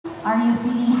Are you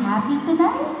feeling happy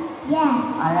tonight? Yes.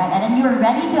 Alright, and then you are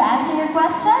ready to answer your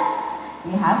question?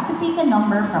 You have to pick a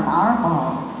number from our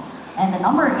ball. And the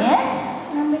number is?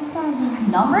 Number 7.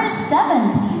 Number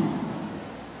 7, please.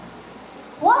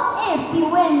 What if you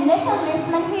win Little Miss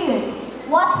Manjuyod?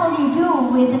 What will you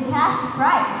do with the cash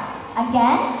prize?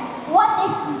 Again, what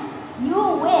if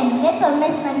you win Little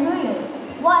Miss Manjuyod?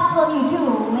 What will you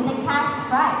do with the cash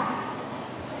prize?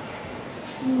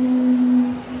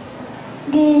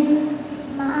 Good.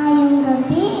 Maayong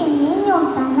gabi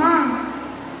inyong tanan.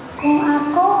 Kung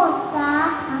ako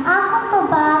ang akong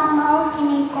tubag mao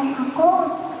kini kung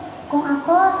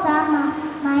ako sa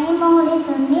mahimong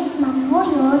Little Miss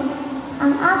Manjuyod,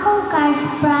 ang akong cash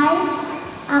prize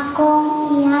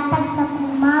akong ihatag sa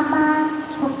kong mama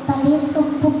ug palit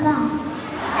og bugas.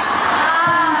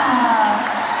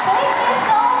 Thank you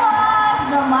so much,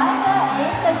 Jamaica A.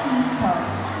 Katisho.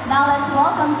 Now let's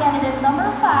welcome candidate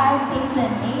number 5,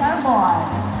 Caitlin A. Arbon.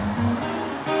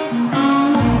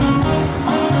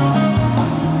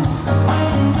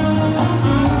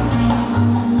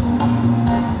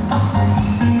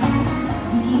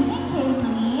 Good evening,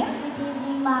 Caitlin. Good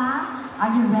evening, ma'am.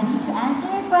 Are you ready to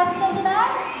answer your question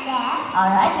tonight? Yes.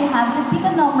 Alright, you have to pick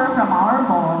a number from our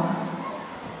board.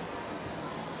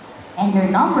 And your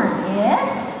number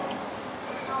is?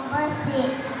 Number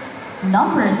 6.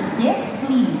 Number 6,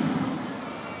 please.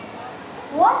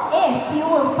 What if you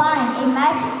will find a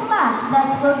magic lamp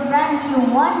that will grant you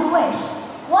one wish?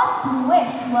 What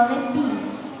wish will it be?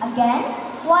 Again,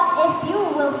 what if you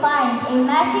will find a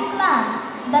magic lamp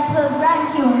that will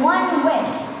grant you one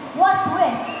wish? What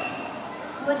wish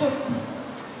would it be?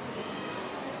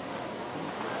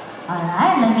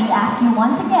 Alright, let me ask you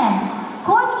once again.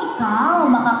 Kung ikaw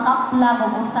makakaplag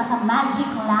og usa ka magic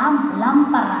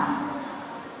lampara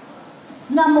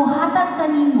nga mohatag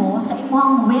kanimo sa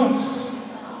imong wish,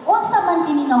 unsa man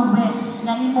kini nga wish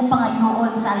nga imo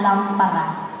pangayoon sa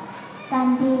lampara?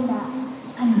 Kandila.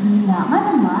 Kandila, nga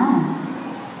naman.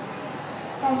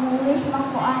 Wish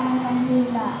makuan ang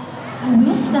kandila.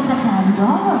 Wish ka sa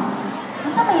candle.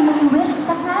 Unsa may imong wish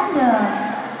sa candle?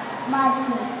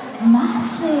 Magic.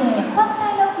 Magic. What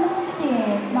kind of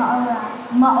magic? Maura.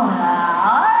 Maura.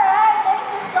 Alright,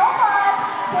 thank you so much,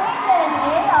 Caitlin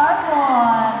A.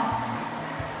 Arbon.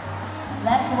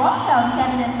 Let's welcome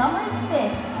candidate number 6,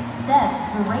 Sept,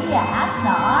 Surya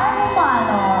Ashna R.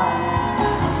 Humalon.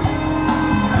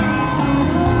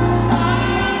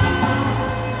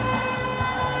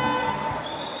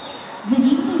 Good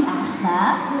evening,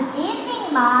 Ashna. Good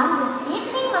evening, ma'am. Good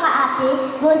evening, mga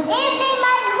ate. Good evening,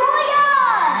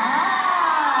 Manjuyod!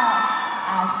 Wow!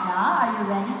 Ashna, are you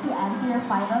ready to answer your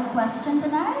final question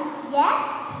tonight? Yes?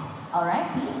 Alright,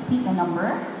 please pick a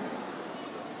number.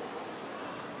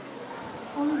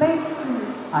 Number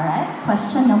 2. Alright,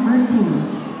 question number 2.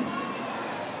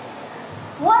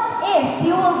 What if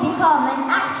you will become an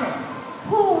actress?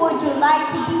 Who would you like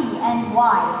to be and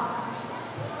why?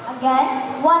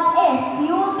 Again, what if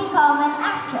you will become an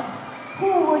actress?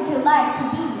 Who would you like to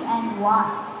be and why?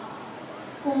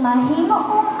 Kung mahimo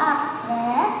kong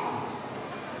actress,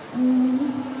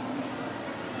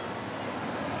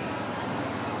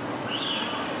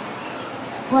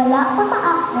 wala ko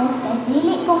ma-actress kay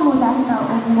dili ko mula na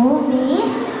og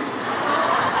movies.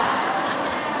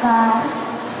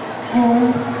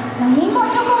 Kung mahimo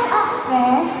jud kong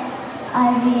actress,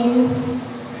 I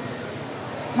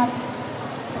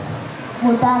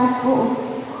will dance ko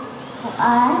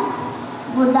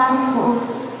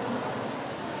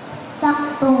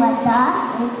sakto nga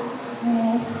dance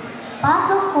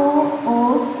pasok ko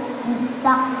og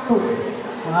sakto.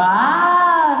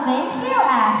 Wow! Thank you,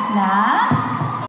 Ashna.